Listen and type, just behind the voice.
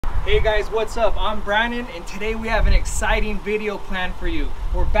Hey guys, what's up? I'm Brandon and today we have an exciting video planned for you.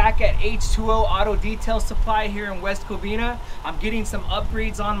 We're back at H20 Auto Detail Supply here in West Covina. I'm getting some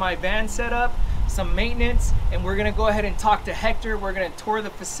upgrades on my van setup, some maintenance, and we're gonna go ahead and talk to Hector. We're gonna tour the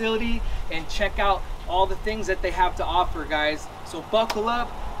facility and check out all the things that they have to offer, guys. So buckle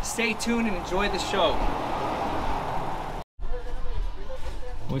up, stay tuned, and enjoy the show.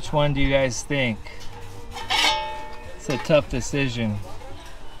 Which one do you guys think? It's a tough decision.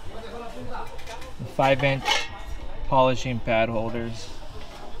 The 5-inch polishing pad holders.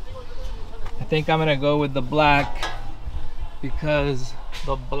 I think I'm gonna go with the black because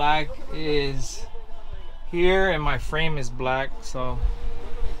the black is here and my frame is black, so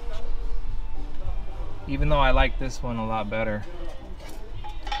even though I like this one a lot better.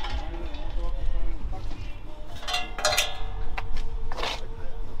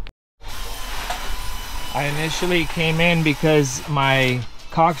 I initially came in because my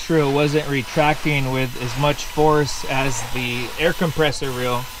Coxreel wasn't retracting with as much force as the air compressor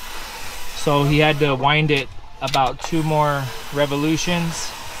reel, so he had to wind it about 2 more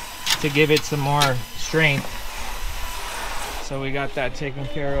revolutions to give it some more strength. So we got that taken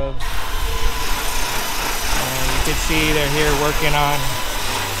care of, and you can see they're here working on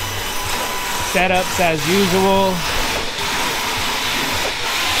setups as usual.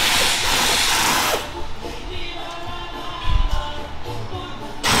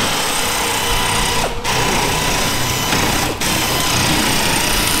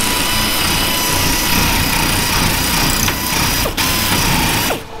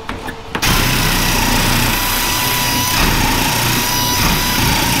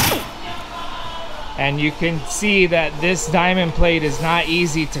 And you can see that this diamond plate is not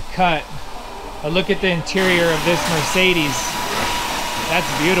easy to cut. But look at the interior of this Mercedes. That's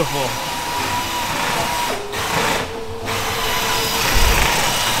beautiful.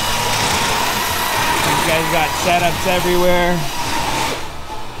 These guys got setups everywhere.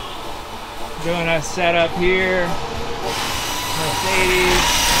 Doing a setup here.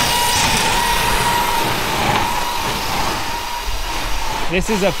 Mercedes. This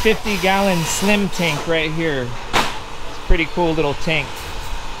is a 50-gallon slim tank right here. It's a pretty cool little tank.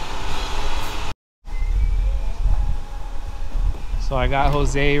 So I got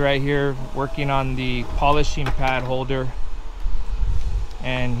Jose right here working on the polishing pad holder.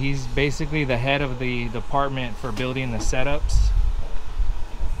 And he's basically the head of the department for building the setups.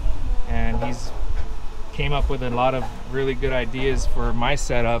 And he's came up with a lot of really good ideas for my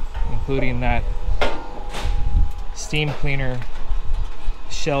setup, including that steam cleaner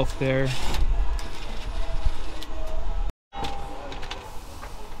shelf there.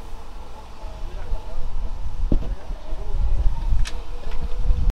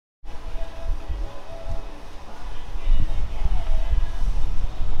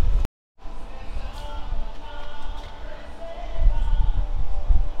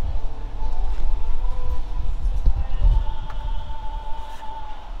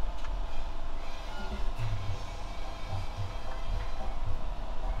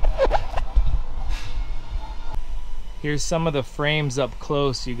 Here's some of the frames up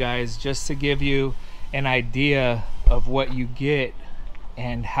close, you guys, just to give you an idea of what you get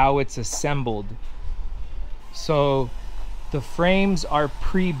and how it's assembled. So the frames are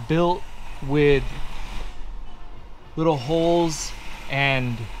pre-built with little holes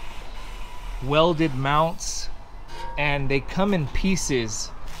and welded mounts, and they come in pieces,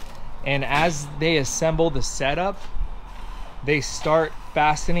 and as they assemble the setup, they start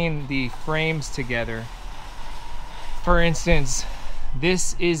fastening the frames together. For instance,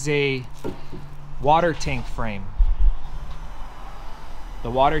 this is a water tank frame.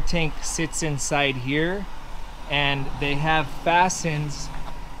 The water tank sits inside here, and they have fastens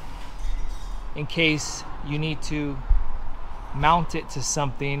in case you need to mount it to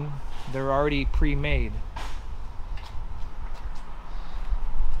something. They're already pre-made.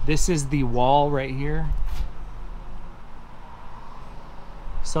 This is the wall right here.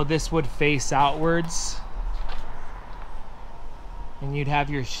 So this would face outwards, and you'd have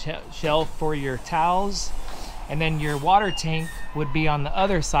your shelf for your towels, and then your water tank would be on the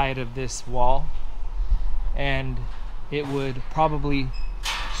other side of this wall, and it would probably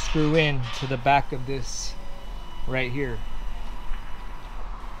screw in to the back of this right here.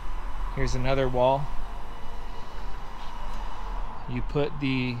 Here's another wall. You put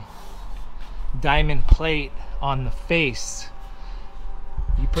the diamond plate on the face.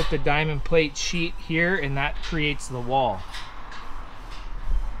 You put the diamond plate sheet here, and that creates the wall.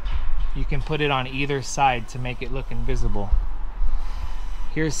 You can put it on either side to make it look invisible.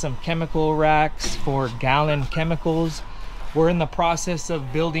 Here's some chemical racks for gallon chemicals. we're in the process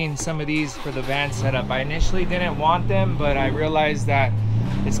of building some of these for the van setup. I initially didn't want them, but I realized that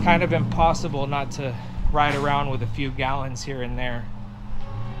it's kind of impossible not to ride around with a few gallons here and there.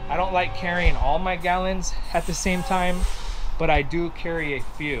 I don't like carrying all my gallons at the same time, but I do carry a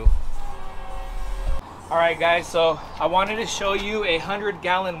few. All right guys, so I wanted to show you a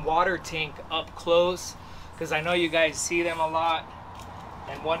 100-gallon water tank up close, because I know you guys see them a lot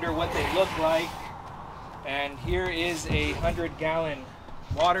and wonder what they look like. And here is a 100-gallon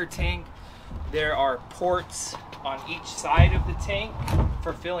water tank. There are ports on each side of the tank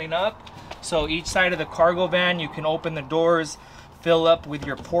for filling up. So each side of the cargo van, you can open the doors, fill up with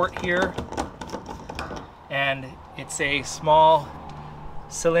your port here. And it's a small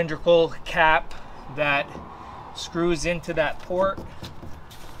cylindrical cap that screws into that port.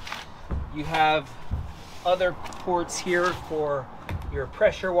 You have other ports here for your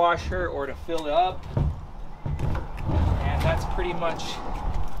pressure washer or to fill it up. And that's pretty much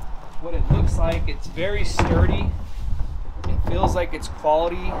what it looks like. It's very sturdy. It feels like it's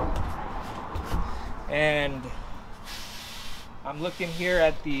quality. And I'm looking here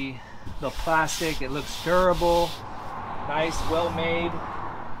at the plastic. It looks durable, nice, well made.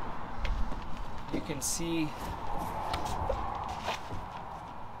 You can see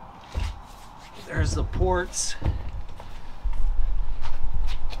there's the ports.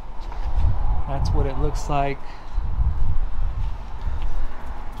 That's what it looks like.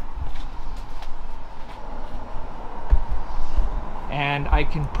 And I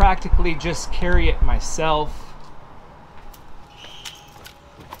can practically just carry it myself.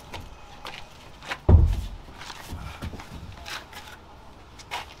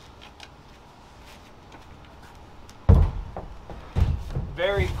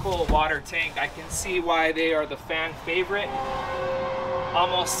 Very cool water tank. I can see why they are the fan favorite.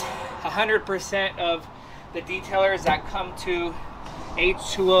 Almost 100% of the detailers that come to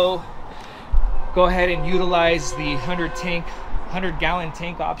H20 go ahead and utilize the 100-gallon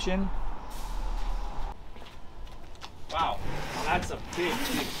tank option. Wow, that's a big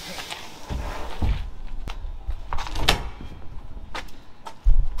tank.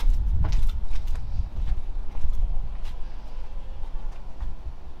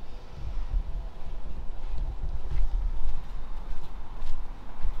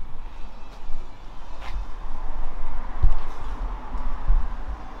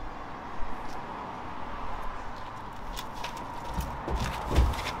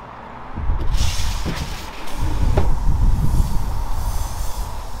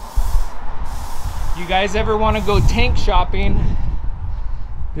 You guys ever want to go tank shopping,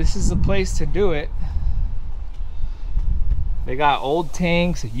 this is the place to do it. They got old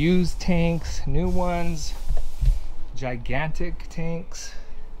tanks, used tanks, new ones, gigantic tanks.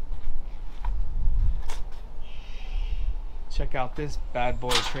 Check out this bad boy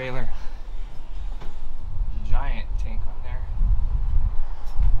trailer. Giant tank on there.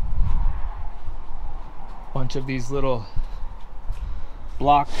 Bunch of these little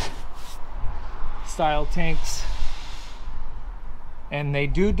block style tanks, and they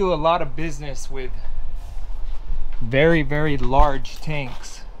do a lot of business with very, very large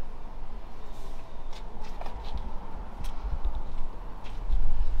tanks.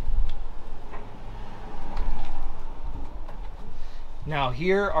 Now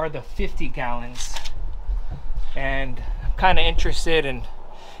here are the 50 gallons, and I'm kind of interested and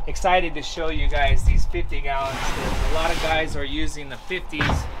excited to show you guys these 50 gallons. A lot of guys are using the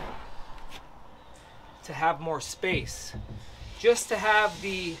 50s to have more space, just to have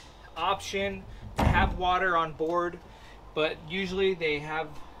the option to have water on board, but usually they have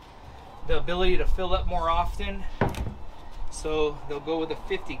the ability to fill up more often, so they'll go with a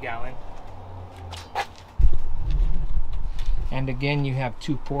 50-gallon. And again, you have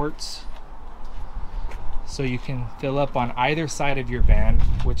two ports, so you can fill up on either side of your van,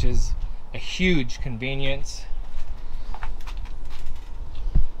 which is a huge convenience.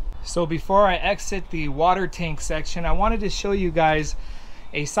 So before I exit the water tank section, I wanted to show you guys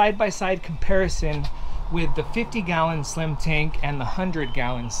a side-by-side comparison with the 50-gallon slim tank and the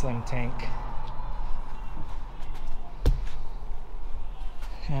 100-gallon slim tank.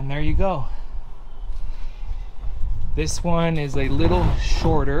 And there you go. This one is a little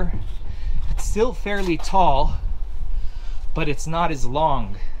shorter. It's still fairly tall, but it's not as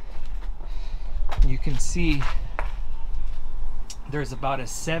long. You can see there's about a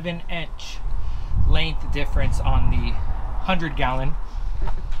 7-inch length difference on the 100-gallon.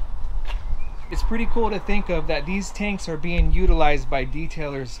 It's pretty cool to think of that these tanks are being utilized by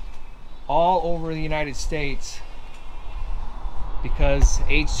detailers all over the United States, because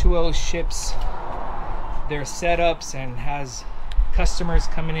H20 ships their setups and has customers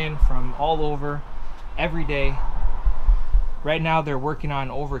coming in from all over every day. Right now they're working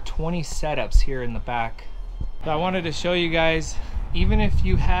on over 20 setups here in the back. So I wanted to show you guys, even if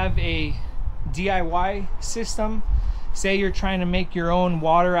you have a DIY system, say you're trying to make your own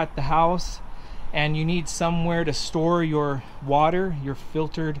water at the house and you need somewhere to store your water, your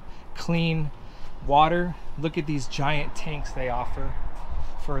filtered clean water, look at these giant tanks they offer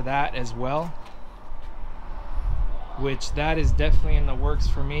for that as well, which that is definitely in the works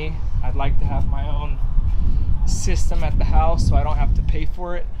for me. I'd like to have my own system at the house so I don't have to pay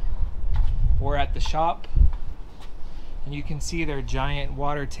for it, or at the shop. And you can see their giant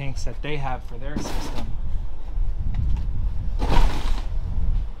water tanks that they have for their system.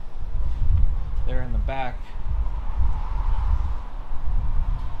 They're in the back.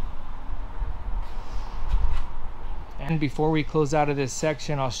 And before we close out of this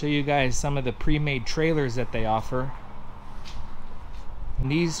section, I'll show you guys some of the pre-made trailers that they offer.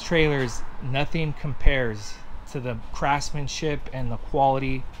 And these trailers, nothing compares to the craftsmanship and the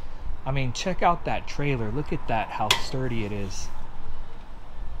quality. I mean, check out that trailer. Look at that, how sturdy it is.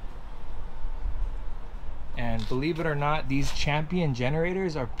 And believe it or not, these Champion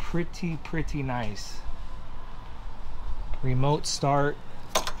generators are pretty nice. Remote start.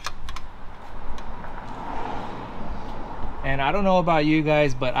 And I don't know about you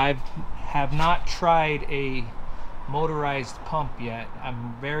guys, but I have not tried a motorized pump yet.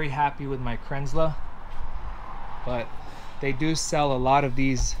 I'm very happy with my Crensla, but they do sell a lot of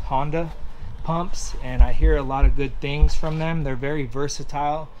these Honda pumps and I hear a lot of good things from them. They're very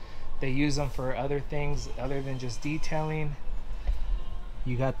versatile. They use them for other things other than just detailing.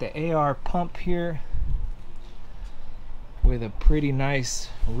 You got the AR pump here with a pretty nice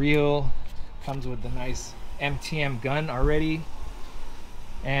reel. Comes with the nice MTM gun already,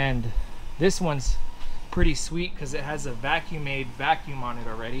 and this one's pretty sweet because it has a vacuum-made vacuum on it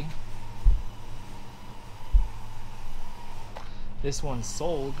already. This one's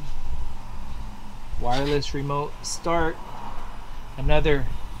sold. Wireless remote start. Another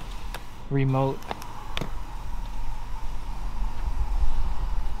remote.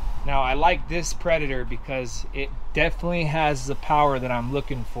 Now I like this Predator because it definitely has the power that I'm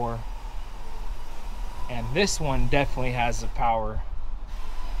looking for. And this one definitely has the power.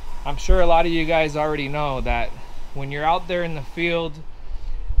 I'm sure a lot of you guys already know that when you're out there in the field,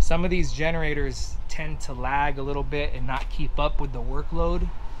 some of these generators tend to lag a little bit and not keep up with the workload.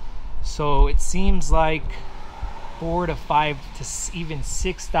 So it seems like 4 to 5 to even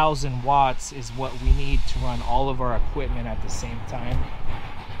 6,000 watts is what we need to run all of our equipment at the same time.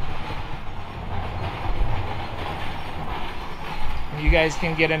 You guys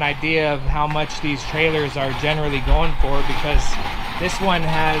can get an idea of how much these trailers are generally going for, because this one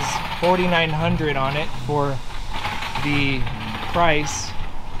has $4,900 on it for the price.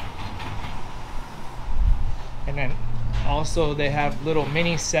 And then also they have little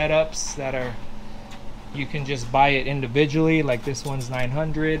mini setups that are, you can just buy it individually, like this one's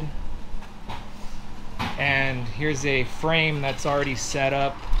 $900. And here's a frame that's already set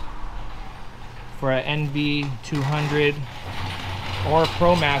up for an NV200 or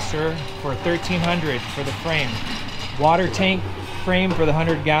ProMaster for $1,300 for the frame. Water tank frame for the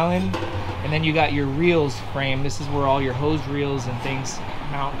 100-gallon, and then you got your reels frame. This is where all your hose reels and things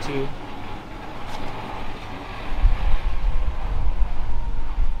mount to.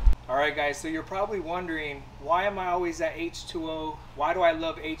 Alright guys, so you're probably wondering, why am I always at H2O? Why do I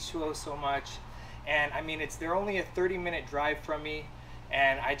love H2O so much? And I mean, they're only a 30-minute drive from me,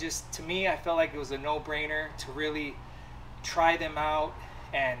 and to me, I felt like it was a no-brainer to really try them out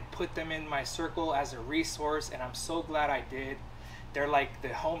and put them in my circle as a resource, and I'm so glad I did. They're like the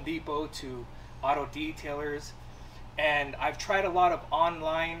Home Depot to auto detailers, and I've tried a lot of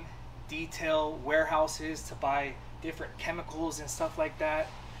online detail warehouses to buy different chemicals and stuff like that,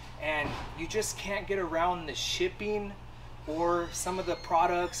 and you just can't get around the shipping, or some of the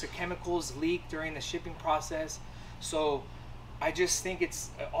products or chemicals leak during the shipping process. So I just think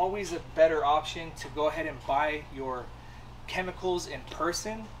it's always a better option to go ahead and buy your chemicals in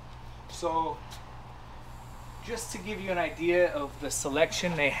person. So just to give you an idea of the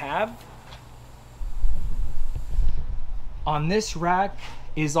selection they have, on this rack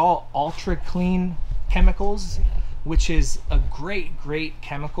is all ultra clean chemicals, which is a great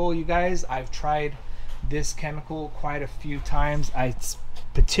chemical, you guys. I've tried this chemical quite a few times. I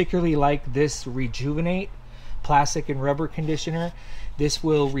particularly like this Rejuvenate plastic and rubber conditioner. This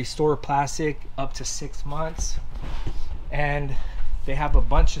will restore plastic up to 6 months. And they have a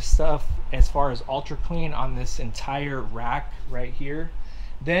bunch of stuff as far as ultra clean on this entire rack right here.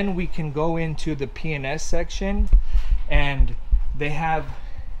 Then we can go into the P&S section, and they have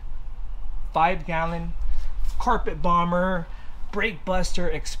 5-gallon carpet bomber, brake buster,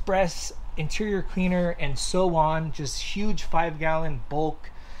 express interior cleaner, and so on. Just huge 5-gallon bulk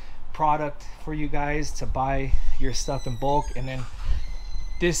product for you guys to buy your stuff in bulk. And then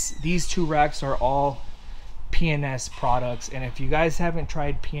these 2 racks are all P&S products, and if you guys haven't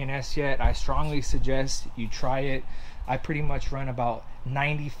tried P&S yet, I strongly suggest you try it. I pretty much run about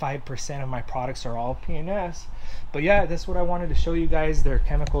 95% of my products are all P&S. But yeah, that's what I wanted to show you guys, their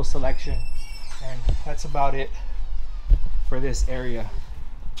chemical selection, and that's about it for this area.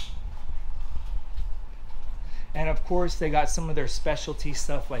 And of course they got some of their specialty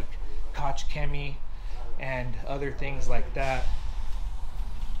stuff like Koch Chemi and other things like that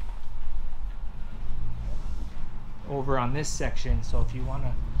over on this section. So if you want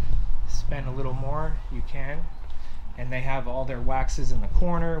to spend a little more, you can. And they have all their waxes in the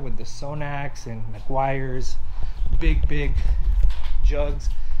corner with the Sonax and McGuire's, big jugs.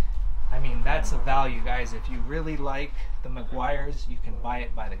 I mean, that's a value, guys. If you really like the McGuire's, you can buy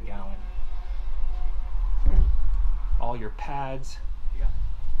it by the gallon. All your pads,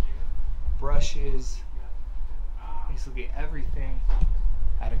 brushes, basically everything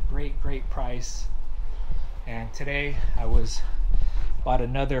at a great price. And today I bought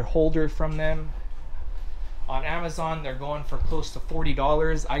another holder from them. On Amazon they're going for close to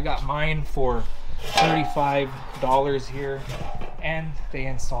 $40. I got mine for $35 here, and they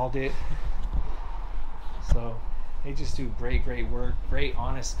installed it. So they just do great work, great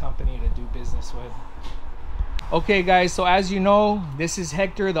honest company to do business with. Okay guys, so as you know, this is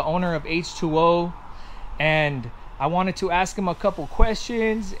Hector, the owner of H20, and I wanted to ask him a couple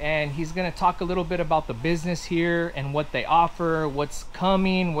questions, and he's going to talk a little bit about the business here and what they offer, what's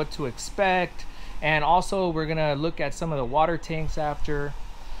coming, what to expect, and also we're going to look at some of the water tanks after.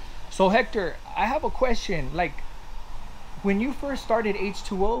 So Hector, I have a question. Like, when you first started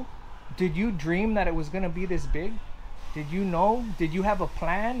H20, did you dream that it was going to be this big? Did you know? Did you have a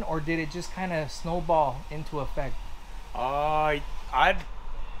plan, or did it just kind of snowball into effect? I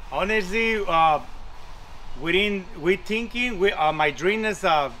honestly, we thinking my dream is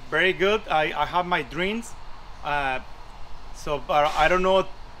very good. I have my dreams, so but I don't know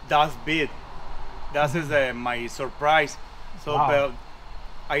that's big. That is my surprise. So Wow.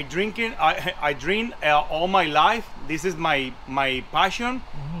 I drink all my life. This is my passion,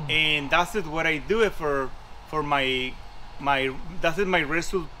 and that's it what I do it for my that's it my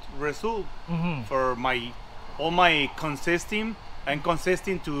result for my all my consisting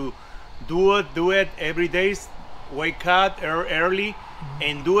to do it every day, wake up early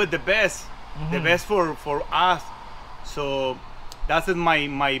and do it the best for us. So that's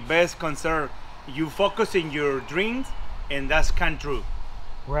my best concern. You focus in your dreams, and that's come true.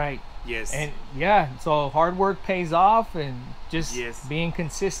 Right. Yes. And yeah, so hard work pays off, and just Yes. being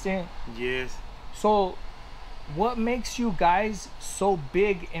consistent. Yes. So what makes you guys so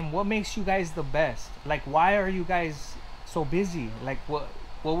big, and what makes you guys the best? Like, why are you guys so busy? Like, what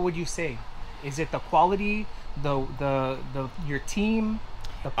would you say? Is it the quality, the your team,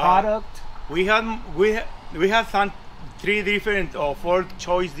 the product? We have some 3 different or 4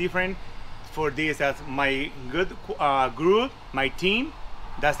 choice different for this. As my good group, my team,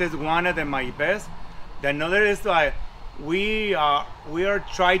 that is one of my best. The another is like we are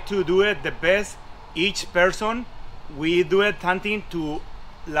trying to do it the best. Each person, we do it something to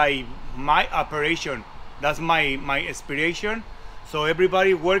like my operation. That's my inspiration. So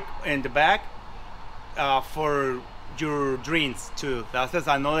everybody work in the back for your dreams too. That's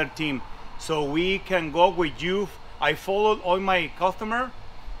another team. So we can go with you. I follow all my customer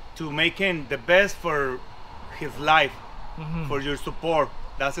to making the best for his life, for your support.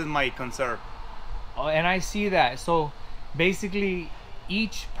 That is my concern. Oh, and I see that. So basically,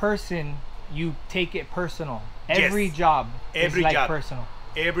 each person, you take it personal. Every Yes. job Every is like job. personal.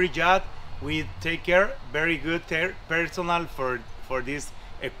 Every job we take care very good personal for this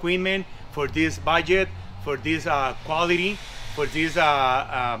equipment, for this budget, for this quality, for this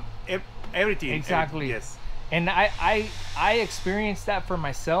everything. Exactly. Yes. And I experienced that for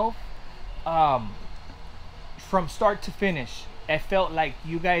myself, from start to finish. I felt like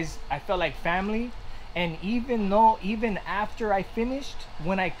you guys, I felt like family. And even after I finished,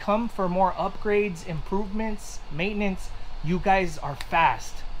 when I come for more upgrades, improvements, maintenance, you guys are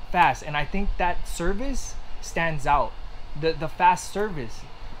fast. And I think that service stands out, the fast service.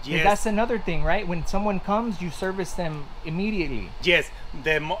 Yes. That's another thing, right? When someone comes, you service them immediately. Yes,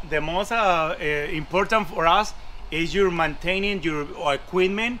 the most important for us is you're maintaining your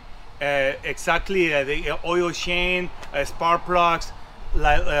equipment, exactly the oil change, spark plugs,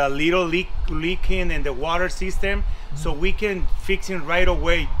 like a little leaking in the water system, so we can fix it right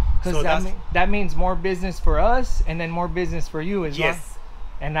away. Because So that means more business for us and then more business for you as well. yes,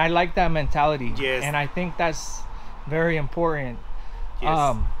 And I like that mentality. Yes. And I think that's very important.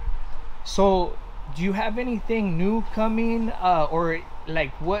 yes. So do you have anything new coming, or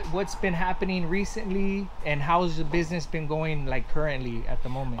like what's been happening recently, and how's the business been going like currently at the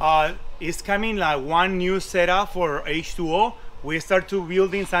moment? It's coming like one new setup for H2O. We start to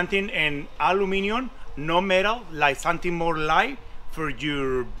building something in aluminum, no metal, like something more light for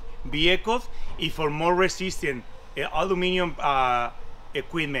your vehicles, and for more resistant aluminum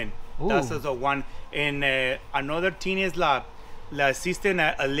equipment. Ooh. That's also one. And another thing is la system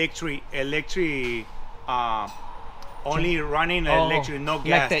electric only running electric, no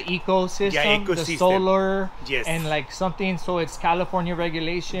gas. Like the ecosystem, Yeah, the ecosystem. solar, Yes. and like something, so it's California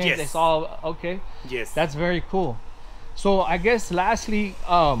regulations. Yes. It's all okay. Yes. That's very cool. So I guess lastly,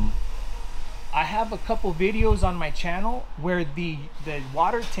 I have a couple videos on my channel where the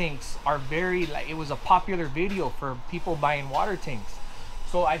water tanks are very, like, it was a popular video for people buying water tanks.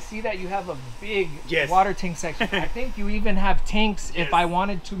 So I see that you have a big Yes. water tank section. I think you even have tanks if Yes. I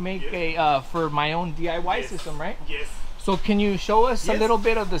wanted to make Yes. a for my own DIY Yes. system, right? Yes. So can you show us a Yes. little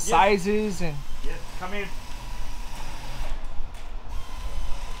bit of the Yes. sizes and Yes. Come in.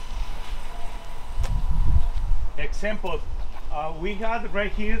 Example, we had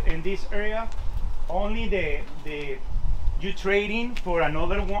right here in this area only the you trading for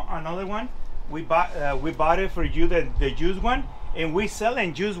another one. We bought it for you, the used one, and we sell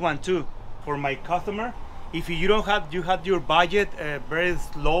and used one too for my customer. If you don't have your budget, very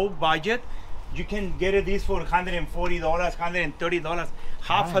low budget, you can get this for $140, $130,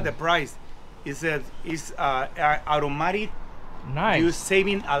 half of the price. It's automatic. nice? You're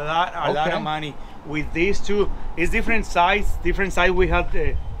saving a lot Okay. of money with these two. It's different size. We have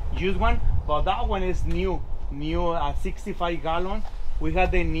the used one, but that one is new 65 gallons. We have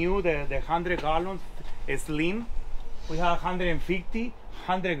the new, the 100 gallons slim. We have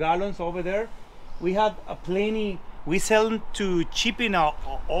 100 gallons over there. We have plenty. We sell them to cheapen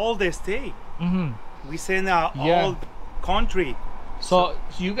all the state. We send all country. So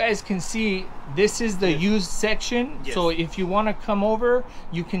you guys can see this is the Yes. used section. Yes. So if you want to come over,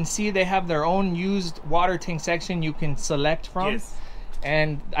 you can see they have their own used water tank section you can select from. Yes.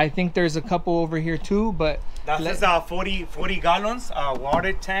 And I think there's a couple over here too, but That's 40 gallons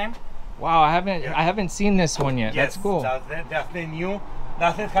water tank. wow, I Yeah. haven't seen this one yet. Yes, That's cool. That's the new.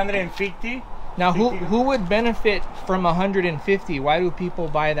 That's 150. Now who 50. who would benefit from 150? Why do people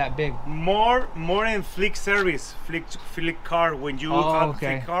buy that big? More in fleet service, fleet car. When you Oh, have okay.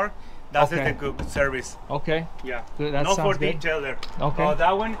 fleet car, that's Okay. the good service. Okay. Yeah. Good, that Not for sounds good. detailer. Okay.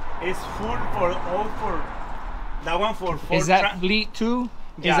 That one is full for all for. That one for. Is that fleet too?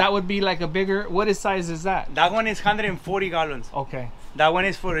 Yeah. Is that would be like a bigger? What is size is that? That one is 140 gallons. Okay. That one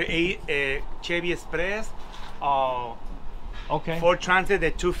is for a Chevy Express. Okay. Ford Transit,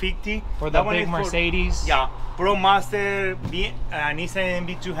 the 250. For the That one big is for- Mercedes. Yeah, Pro Master, Nissan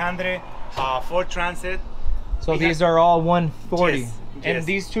NV200, Ford Transit. So We these have- are all 140. Yes, And yes.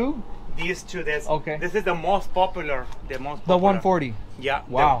 these two? These two, Okay. This is the most popular. The The 140. Yeah.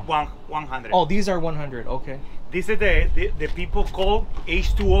 Wow. The 100. Oh, these are 100. Okay. This is the people call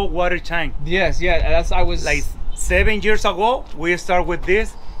H2O water tank. Yes, yeah. That's I was Like 7 years ago, we start with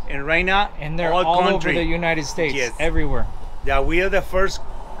this, and right now, and they're all over country. the United States. Yes. Everywhere. Yeah, we are the first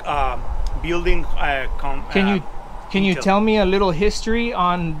building. Can you detail. tell me a little history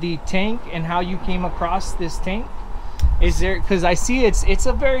on the tank and how you came across this tank? Is there, because I see it's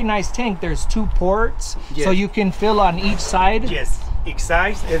a very nice tank. There's 2 ports, Yes. so you can fill on each side. Yes,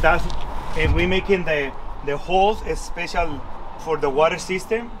 size, and we making the holes special for the water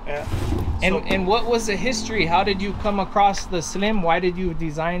system. And what was the history? How did you come across the slim? Why did you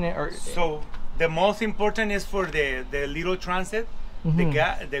design it? Or So the most important is for the little transit,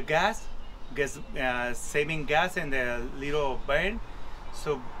 the gas, saving gas and the little burn.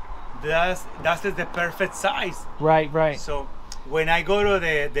 So that's the perfect size. right. So when I go to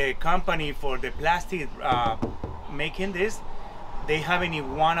the company for the plastic making this, they have any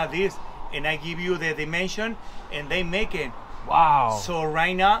one of these, and I give you the dimension, and they make it. Wow. So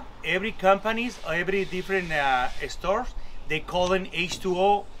right now, every companies, every different stores, they call it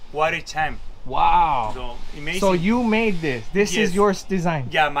H2O water tank. Wow. So amazing. So you made this. This Yes. is your design.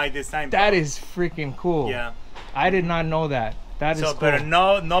 Yeah, my design. That is freaking cool. Yeah. I did not know that. That is So, cool. but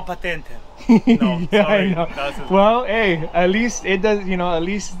no patent. No, Yeah, sorry. I know. That's Well, hey, at least it does. You know, at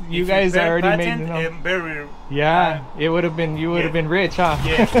least you if guys very already made. patent, You know. very. Yeah, it would have been. You would have yeah. been rich, huh?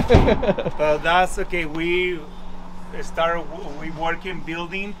 Yeah. But that's okay. start we working,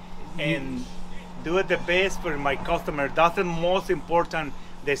 building, and do it the best for my customer. That's the most important,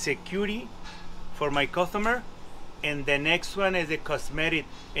 the security for my customer, and the next one is the cosmetic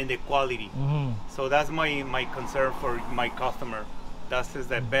and the quality. So that's my concern for my customer. That is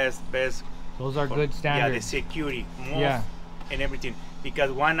the best. Those are good standards. Yeah, the security, most, and everything.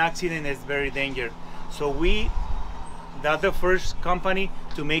 Because one accident is very dangerous. So that's the first company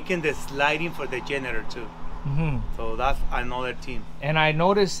to making the sliding for the generator too. So that's another team. And I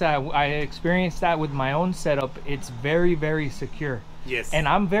noticed that, I experienced that with my own setup. It's very, very secure. Yes. And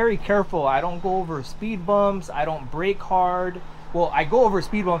I'm very careful. I don't go over speed bumps. I don't brake hard. Well, I go over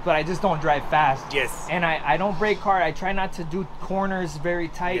speed bumps, but I just don't drive fast. Yes. And I don't brake hard. I try not to do corners very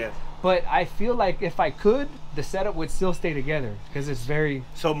tight. Yes. But I feel like if I could, the setup would still stay together because it's very.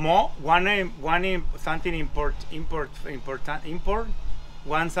 So something important.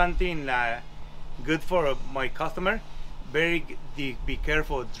 One something good for my customer. Be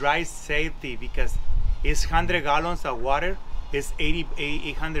careful. Drive safety, because it's 100 gallons of water. It's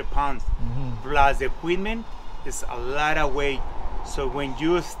 800 pounds. Plus the equipment is a lot of weight. So when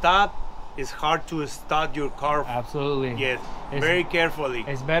you stop, it's hard to start your car. Absolutely. Yes. Very carefully.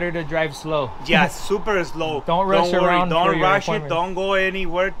 It's better to drive slow. Yes, super slow. Don't rush around. Don't rush it. Don't go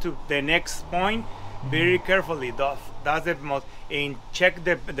anywhere to the next point. Very carefully. That's the most. And check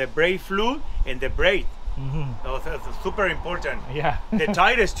the brake fluid and the brake. That's super important. Yeah. The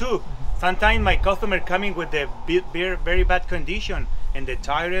tires too. Sometimes my customer coming with the very bad condition, and the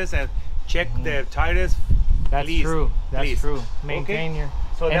tires, and check the tires. That's please, true. That's please. true. Maintain your.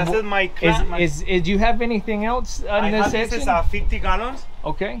 So that's my is do you have anything else on this section? This is 50 gallons.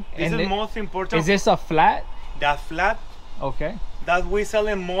 Okay. This is most important. Is this a flat? That flat. Okay. That we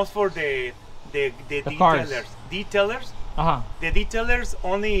selling most for the detailers. Cars. Detailers. The detailers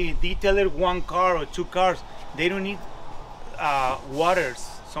only detailer one car or two cars. They don't need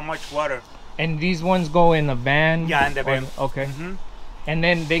so much water. And these ones go in the van? Yeah, in the van. Okay. And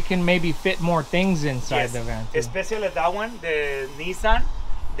then they can maybe fit more things inside the van too. Especially that one, the Nissan,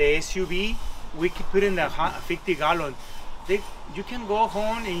 the SUV, we can put in the 50 gallon. You can go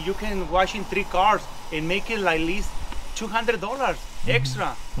home and you can wash in 3 cars and make it like at least $200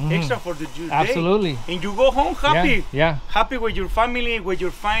 extra for the day. Absolutely. And you go home happy. Yeah. Happy with your family, with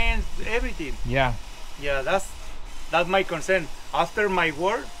your friends, everything. Yeah. Yeah, that's my concern. After my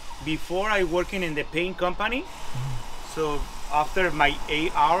work, before I working in the paint company, so after my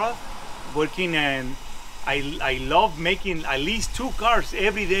 8 hours working, and I love making at least 2 cars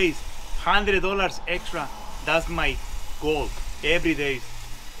every day, $100 extra. That's my goal every day.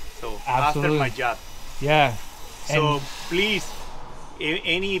 So after my job. Yeah. So please,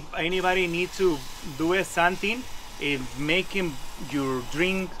 if anybody needs to do something, making your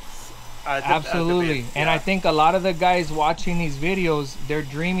drinks. Absolutely. And I think a lot of the guys watching these videos, they're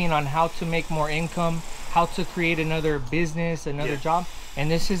dreaming on how to make more income, how to create another business, another job,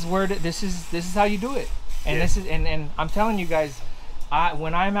 and this is where this is how you do it. And this is and I'm telling you guys,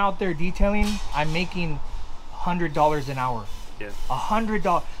 when I'm out there detailing, I'm making $100 an hour.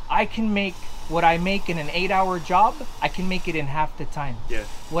 $100. I can make what I make in an 8-hour job, I can make it in half the time.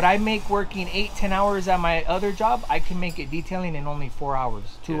 What I make working 8-10 hours at my other job, I can make it detailing in only 4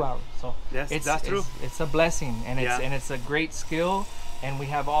 hours, 2 hours. So that's true. It's a blessing, and it's a great skill, and we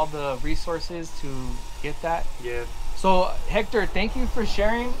have all the resources to get that. So Hector, thank you for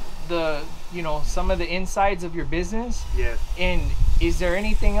sharing some of the insides of your business. And is there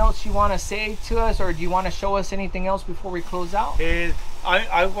anything else you want to say to us, or do you want to show us anything else before we close out?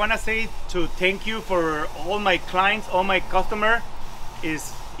 I want to say to thank you for all my clients, all my customer.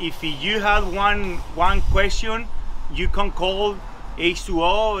 Is if you have one question, you can call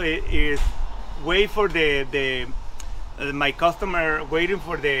H2O. Is wait for my customer waiting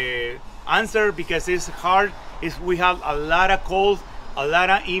for the answer, because it's hard. We have a lot of calls, a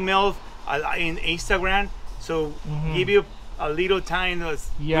lot of emails in Instagram. So give you a little time.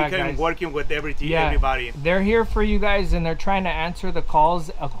 We can working with everybody. They're here for you guys, and they're trying to answer the calls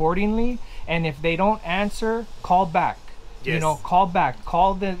accordingly. And if they don't answer, call back. Call back.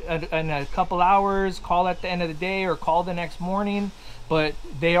 Call in a couple hours. Call at the end of the day, or call the next morning. But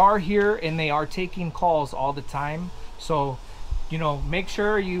they are here, and they are taking calls all the time. So make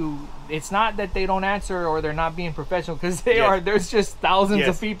sure it's not that they don't answer or they're not being professional, because they are. There's just thousands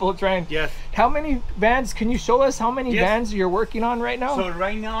of people trying. How many vans, can you show us how many vans you're working on right now? So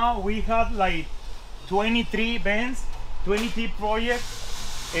right now we have like 23 vans, 23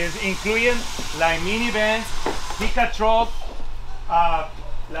 projects, is including like minivans, pickup truck,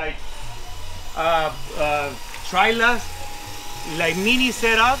 trailers, like mini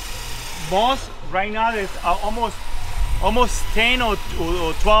setup. Most right now there's almost almost 10 or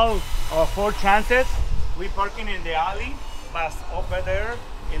 12 or 4 transits. We parking in the alley, but over there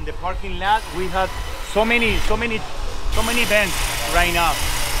in the parking lot, we have so many vents right now.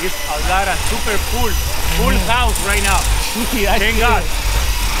 It's a lot of super full house right now. Thank God.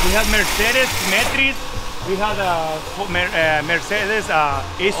 We have Mercedes Metris. We have a Mercedes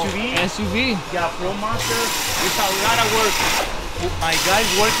SUV. SUV. Yeah, Pro Master. It's a lot of work. My guys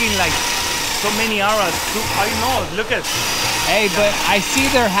working like so many hours. I know. Look at. Hey, but I see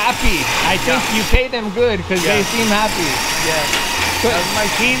they're happy. I think you pay them good because they seem happy. Yeah. That's my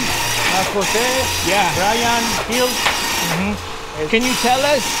team. Jose. Yeah. Brian. Phil. Can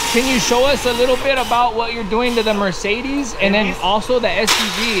you show us a little bit about what you're doing to the Mercedes and then also the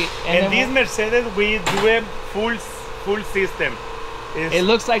SUV? And this Mercedes, we do a full system. It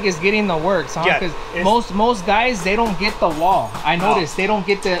looks like it's getting the works, huh? Because most guys, they don't get the wall. I noticed they don't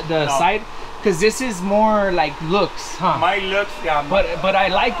get the side, because this is more like looks, huh? My looks, yeah. But I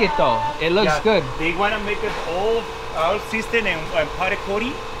like it though. It looks good. They want to make it all system and powder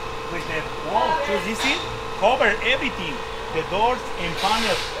coating with the wall. So you see, cover everything. The doors and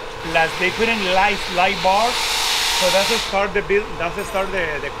panels, plus they put in light bars. So that's the start the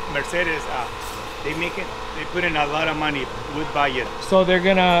Mercedes. They put in a lot of money. Would buy it. So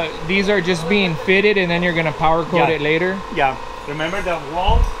these are just being fitted, and then you're gonna power coat it later. Yeah. Remember the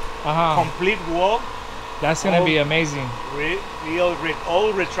wall? Complete wall. That's gonna be amazing.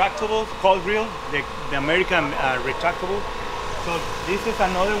 All retractable, Coxreels, the American retractable. So this is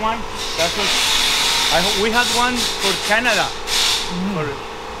another one. That's what. We had one for Canada.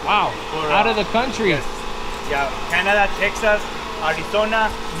 Wow, out of the country. Yes. Yeah, Canada, Texas,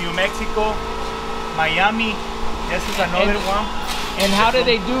 Arizona, New Mexico, Miami. This is another one. And how do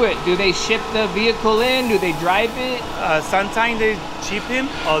they do it? Do they ship the vehicle in? Do they drive it? Sometimes they ship him,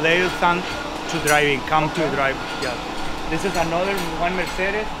 or they come to driving. Yeah. This is another one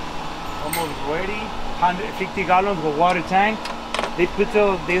Mercedes, almost ready. 150 gallons of water tank. They put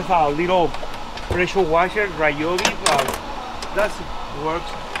this little pressure washer, Ryobi. That works.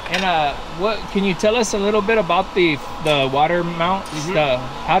 And what can you tell us a little bit about the water mount?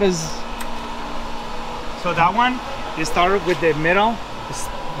 How does? So that one, they started with the metal.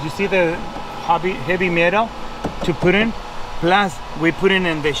 You see the heavy metal to put in. Plus, we put in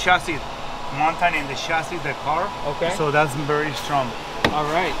the chassis, mounted in the chassis, the car. Okay. So that's very strong. All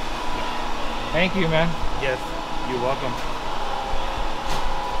right. Thank you, man. Yes, you're welcome.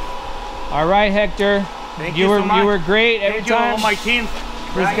 All right, Hector. Thank you so much. You were great every time. All my team.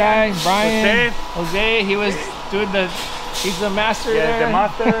 This guy, Brian, Jose, he's the master there. The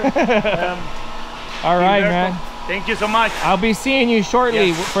master. All right, man. Thank you so much. I'll be seeing you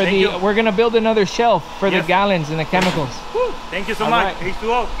shortly for we're gonna build another shelf for the gallons and the chemicals. Thank you so much.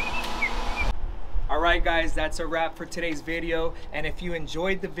 Right. All right, guys, that's a wrap for today's video. And if you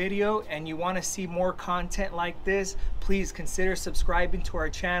enjoyed the video and you want to see more content like this, please consider subscribing to our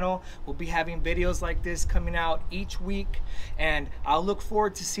channel. We'll be having videos like this coming out each week, and I'll look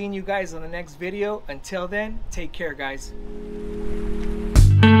forward to seeing you guys on the next video. Until then, take care, guys.